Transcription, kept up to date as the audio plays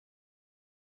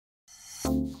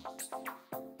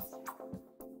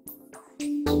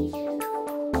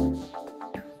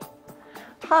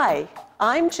Hi,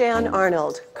 I'm Jan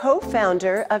Arnold,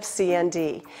 co-founder of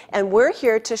CND, and we're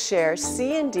here to share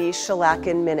CND Shellac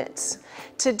in minutes.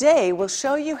 Today, we'll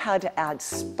show you how to add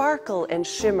sparkle and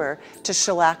shimmer to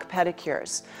shellac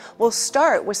pedicures. We'll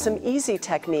start with some easy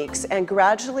techniques and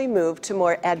gradually move to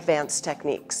more advanced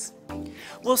techniques.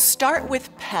 We'll start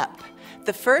with PEP.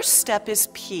 The first step is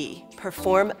P,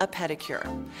 perform a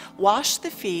pedicure. Wash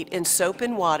the feet in soap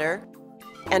and water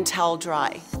and towel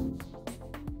dry.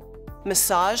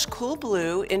 Massage cool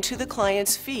blue into the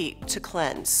client's feet to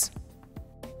cleanse.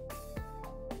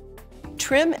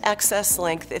 Trim excess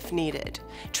length if needed.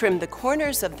 Trim the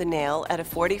corners of the nail at a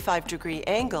 45-degree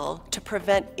angle to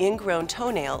prevent ingrown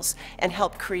toenails and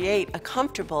help create a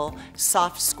comfortable,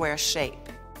 soft square shape.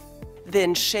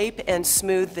 Then shape and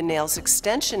smooth the nail's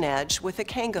extension edge with a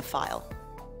Kanga file.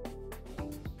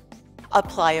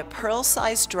 Apply a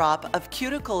pearl-sized drop of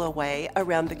cuticle away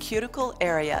around the cuticle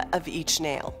area of each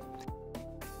nail.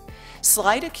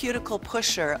 Slide a cuticle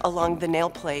pusher along the nail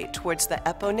plate towards the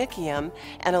eponychium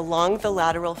and along the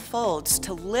lateral folds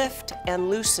to lift and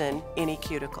loosen any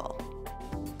cuticle.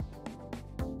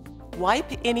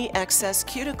 Wipe any excess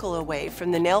cuticle away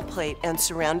from the nail plate and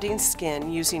surrounding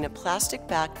skin using a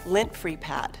plastic-backed lint-free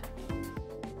pad.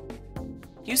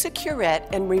 Use a curette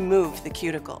and remove the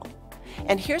cuticle.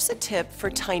 And here's a tip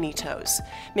for tiny toes.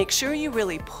 Make sure you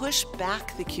really push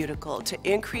back the cuticle to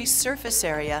increase surface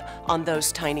area on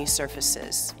those tiny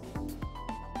surfaces.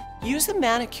 Use a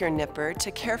manicure nipper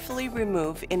to carefully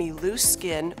remove any loose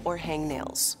skin or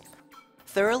hangnails.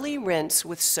 Thoroughly rinse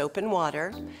with soap and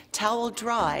water, towel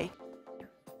dry,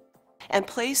 and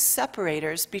place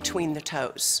separators between the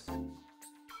toes.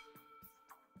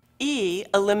 E,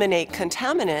 eliminate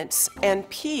contaminants, and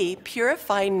P,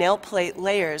 purify nail plate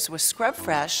layers with Scrub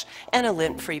Fresh and a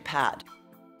lint-free pad.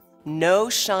 No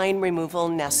shine removal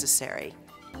necessary.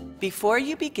 Before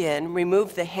you begin,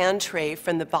 remove the hand tray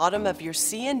from the bottom of your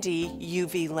CND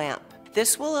UV lamp.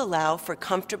 This will allow for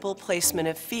comfortable placement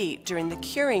of feet during the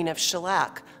curing of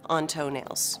shellac on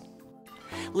toenails.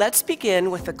 Let's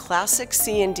begin with the classic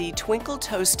CND twinkle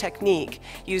toes technique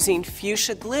using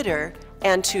fuchsia glitter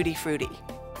and Tutti Frutti.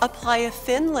 Apply a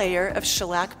thin layer of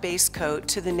shellac base coat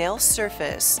to the nail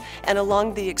surface and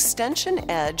along the extension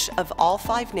edge of all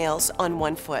 5 nails on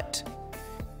one foot.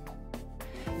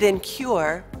 Then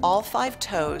cure all 5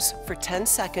 toes for 10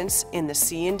 seconds in the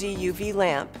CND UV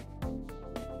lamp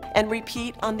and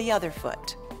repeat on the other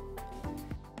foot.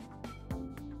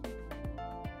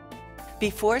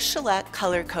 Before shellac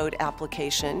color coat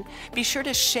application, be sure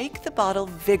to shake the bottle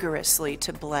vigorously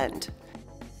to blend.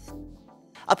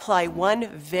 Apply one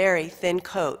very thin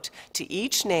coat to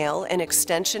each nail and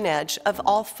extension edge of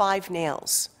all 5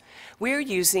 nails. We're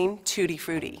using Tutti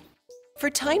Frutti. For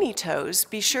tiny toes,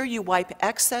 be sure you wipe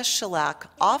excess shellac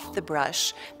off the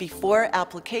brush before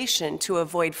application to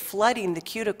avoid flooding the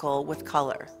cuticle with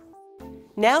color.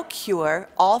 Now cure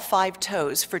all 5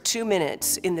 toes for 2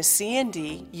 minutes in the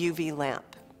CND UV lamp.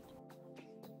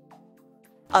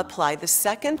 Apply the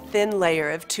second thin layer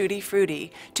of Tutti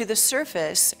Frutti to the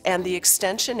surface and the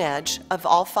extension edge of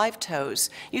all 5 toes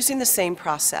using the same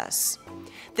process.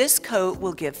 This coat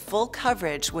will give full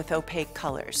coverage with opaque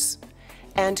colors.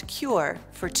 And cure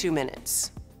for 2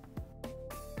 minutes.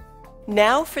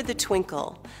 Now for the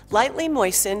twinkle. Lightly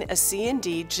moisten a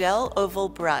CND gel oval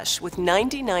brush with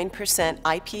 99%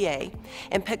 IPA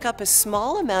and pick up a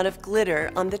small amount of glitter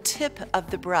on the tip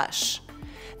of the brush.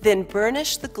 Then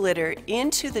burnish the glitter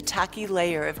into the tacky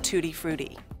layer of Tutti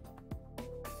Frutti.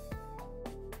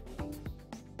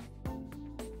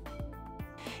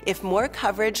 If more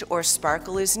coverage or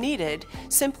sparkle is needed,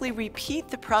 simply repeat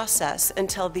the process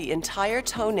until the entire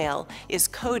toenail is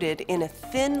coated in a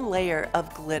thin layer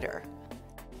of glitter.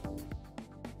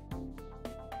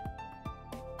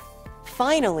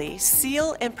 Finally,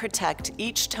 seal and protect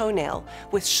each toenail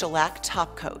with shellac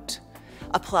top coat.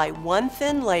 Apply one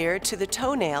thin layer to the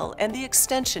toenail and the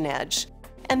extension edge,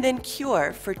 and then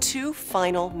cure for 2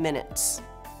 final minutes.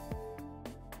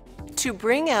 To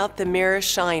bring out the mirror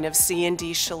shine of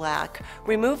CND shellac,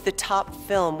 remove the top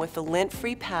film with a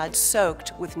lint-free pad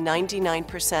soaked with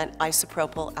 99%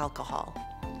 isopropyl alcohol.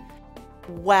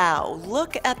 Wow,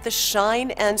 look at the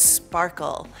shine and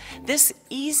sparkle. This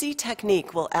easy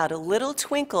technique will add a little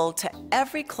twinkle to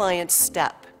every client's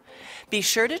step. Be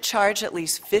sure to charge at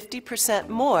least 50%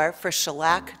 more for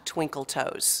shellac twinkle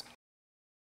toes.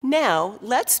 Now,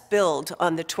 let's build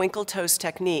on the twinkle toes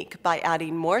technique by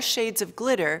adding more shades of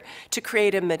glitter to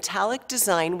create a metallic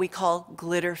design we call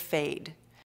glitter fade.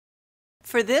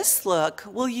 For this look,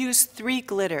 we'll use 3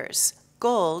 glitters: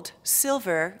 gold,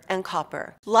 silver, and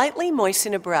copper. Lightly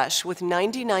moisten a brush with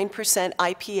 99%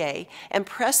 IPA and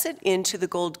press it into the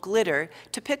gold glitter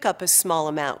to pick up a small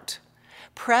amount.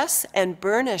 Press and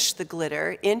burnish the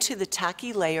glitter into the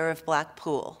tacky layer of black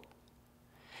pool.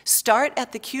 Start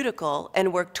at the cuticle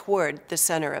and work toward the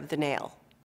center of the nail.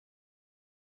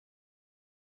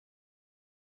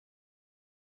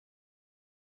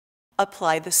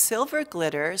 Apply the silver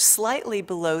glitter slightly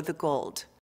below the gold.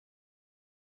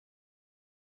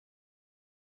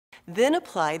 Then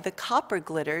apply the copper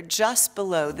glitter just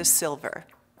below the silver.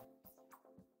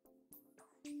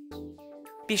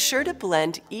 Be sure to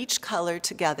blend each color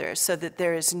together so that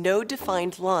there is no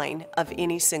defined line of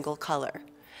any single color.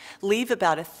 Leave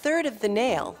about a third of the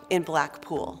nail in black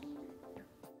pool.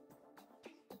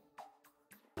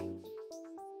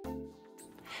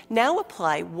 Now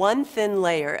apply one thin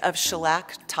layer of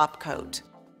shellac top coat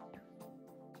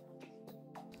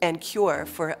and cure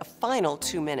for a final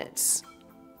 2 minutes.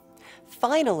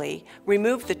 Finally,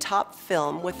 remove the top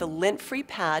film with a lint-free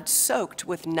pad soaked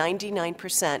with 99%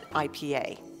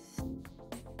 IPA.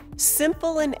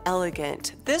 Simple and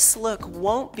elegant, this look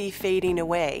won't be fading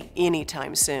away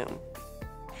anytime soon.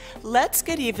 Let's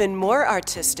get even more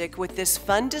artistic with this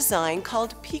fun design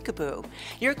called Peekaboo.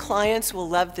 Your clients will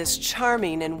love this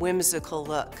charming and whimsical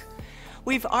look.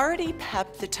 We've already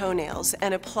pepped the toenails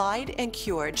and applied and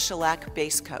cured shellac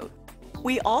base coat.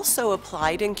 We also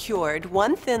applied and cured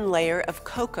one thin layer of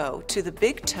cocoa to the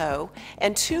big toe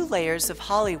and 2 layers of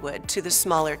Hollywood to the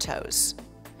smaller toes.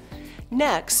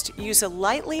 Next, use a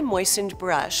lightly moistened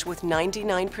brush with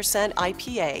 99%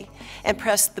 IPA and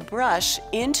press the brush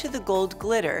into the gold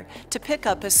glitter to pick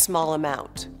up a small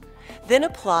amount. Then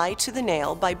apply to the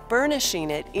nail by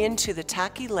burnishing it into the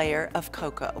tacky layer of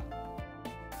cocoa.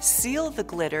 Seal the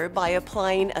glitter by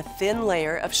applying a thin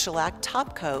layer of shellac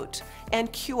top coat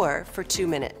and cure for 2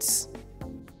 minutes.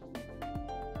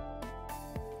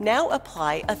 Now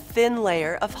apply a thin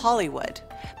layer of Hollywood,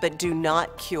 but do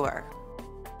not cure.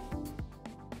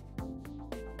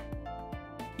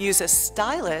 Use a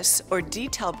stylus or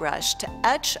detail brush to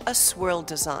etch a swirl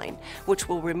design, which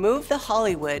will remove the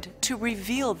Hollywood to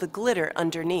reveal the glitter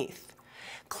underneath.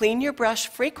 Clean your brush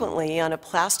frequently on a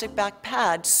plastic back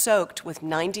pad soaked with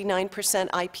 99%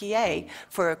 IPA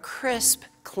for a crisp,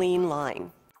 clean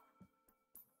line.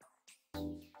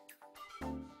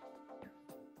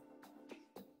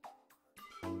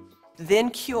 Then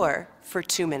cure for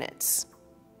 2 minutes.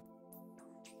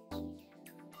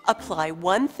 Apply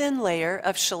one thin layer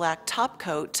of shellac top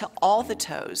coat to all the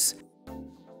toes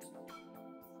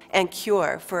and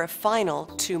cure for a final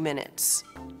 2 minutes.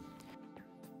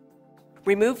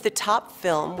 Remove the top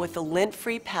film with a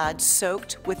lint-free pad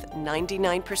soaked with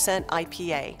 99%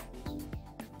 IPA.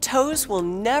 Toes will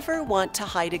never want to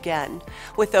hide again.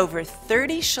 With over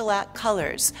 30 shellac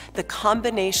colors, the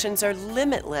combinations are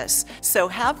limitless, so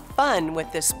have fun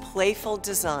with this playful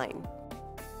design.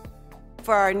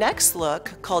 For our next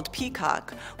look, called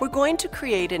Peacock, we're going to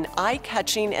create an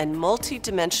eye-catching and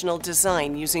multi-dimensional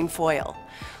design using foil.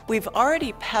 We've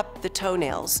already pepped the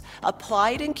toenails,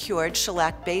 applied and cured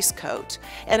shellac base coat,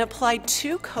 and applied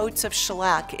 2 coats of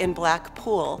shellac in black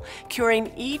pool,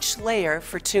 curing each layer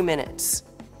for 2 minutes.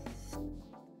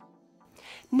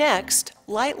 Next,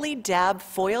 lightly dab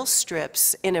foil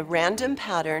strips in a random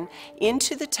pattern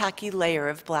into the tacky layer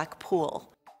of black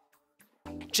pool.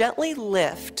 Gently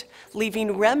lift,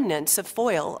 leaving remnants of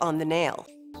foil on the nail.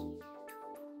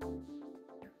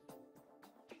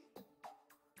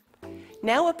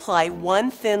 Now apply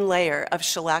one thin layer of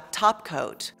shellac top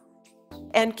coat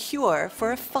and cure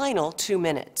for a final 2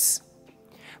 minutes.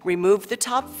 Remove the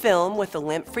top film with a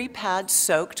lint-free pad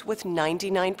soaked with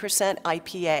 99%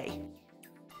 IPA.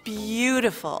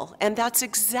 Beautiful, and that's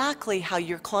exactly how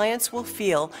your clients will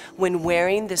feel when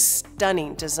wearing this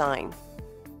stunning design.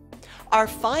 Our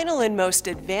final and most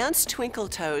advanced twinkle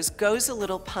toes goes a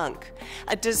little punk,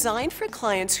 a design for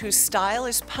clients whose style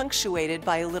is punctuated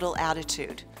by a little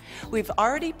attitude. We've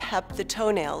already pepped the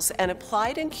toenails and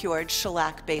applied and cured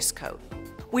shellac base coat.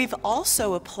 We've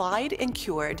also applied and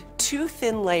cured 2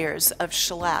 thin layers of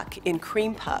shellac in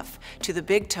cream puff to the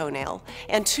big toenail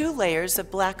and 2 layers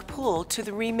of black pool to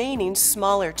the remaining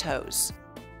smaller toes.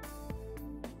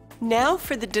 Now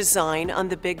for the design on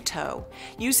the big toe.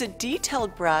 Use a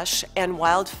detailed brush and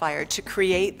wildfire to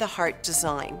create the heart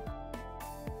design.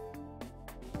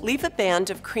 Leave a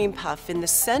band of cream puff in the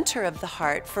center of the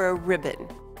heart for a ribbon.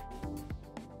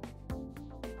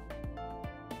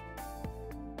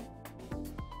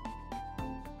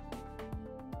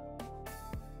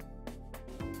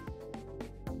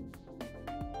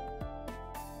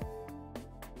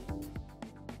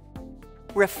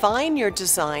 Refine your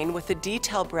design with a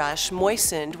detail brush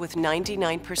moistened with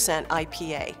 99%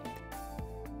 IPA.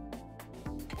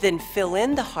 Then fill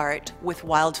in the heart with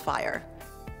Wildfire.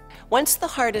 Once the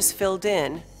heart is filled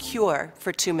in, cure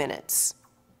for 2 minutes.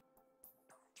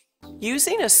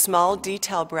 Using a small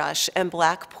detail brush and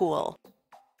black pool,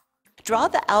 draw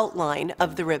the outline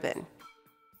of the ribbon.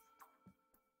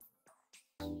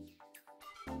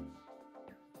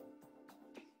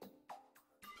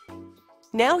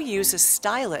 Now use a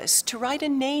stylus to write a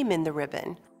name in the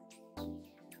ribbon.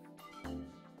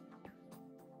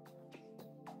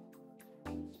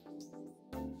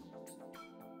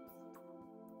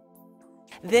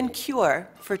 Then cure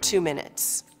for 2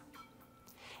 minutes.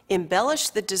 Embellish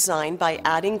the design by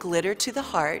adding glitter to the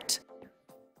heart,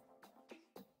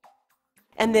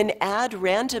 and then add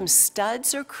random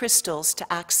studs or crystals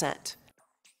to accent.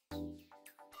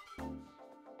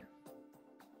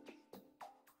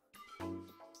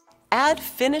 Add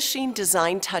finishing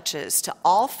design touches to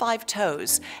all 5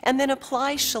 toes and then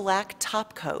apply shellac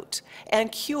top coat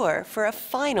and cure for a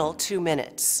final 2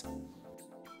 minutes.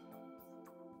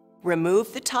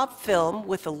 Remove the top film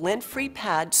with a lint-free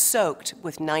pad soaked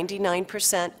with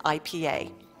 99%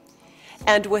 IPA.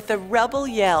 And with a rebel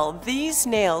yell, these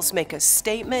nails make a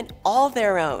statement all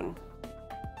their own.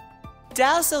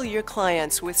 Dazzle your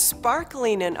clients with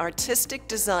sparkling and artistic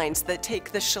designs that take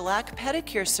the shellac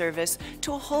pedicure service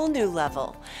to a whole new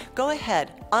level. Go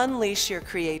ahead, unleash your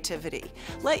creativity.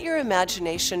 Let your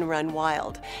imagination run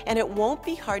wild, and it won't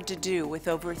be hard to do with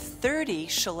over 30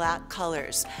 shellac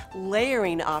colors,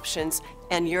 layering options,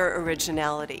 and your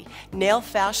originality. Nail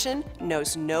fashion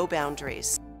knows no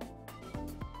boundaries.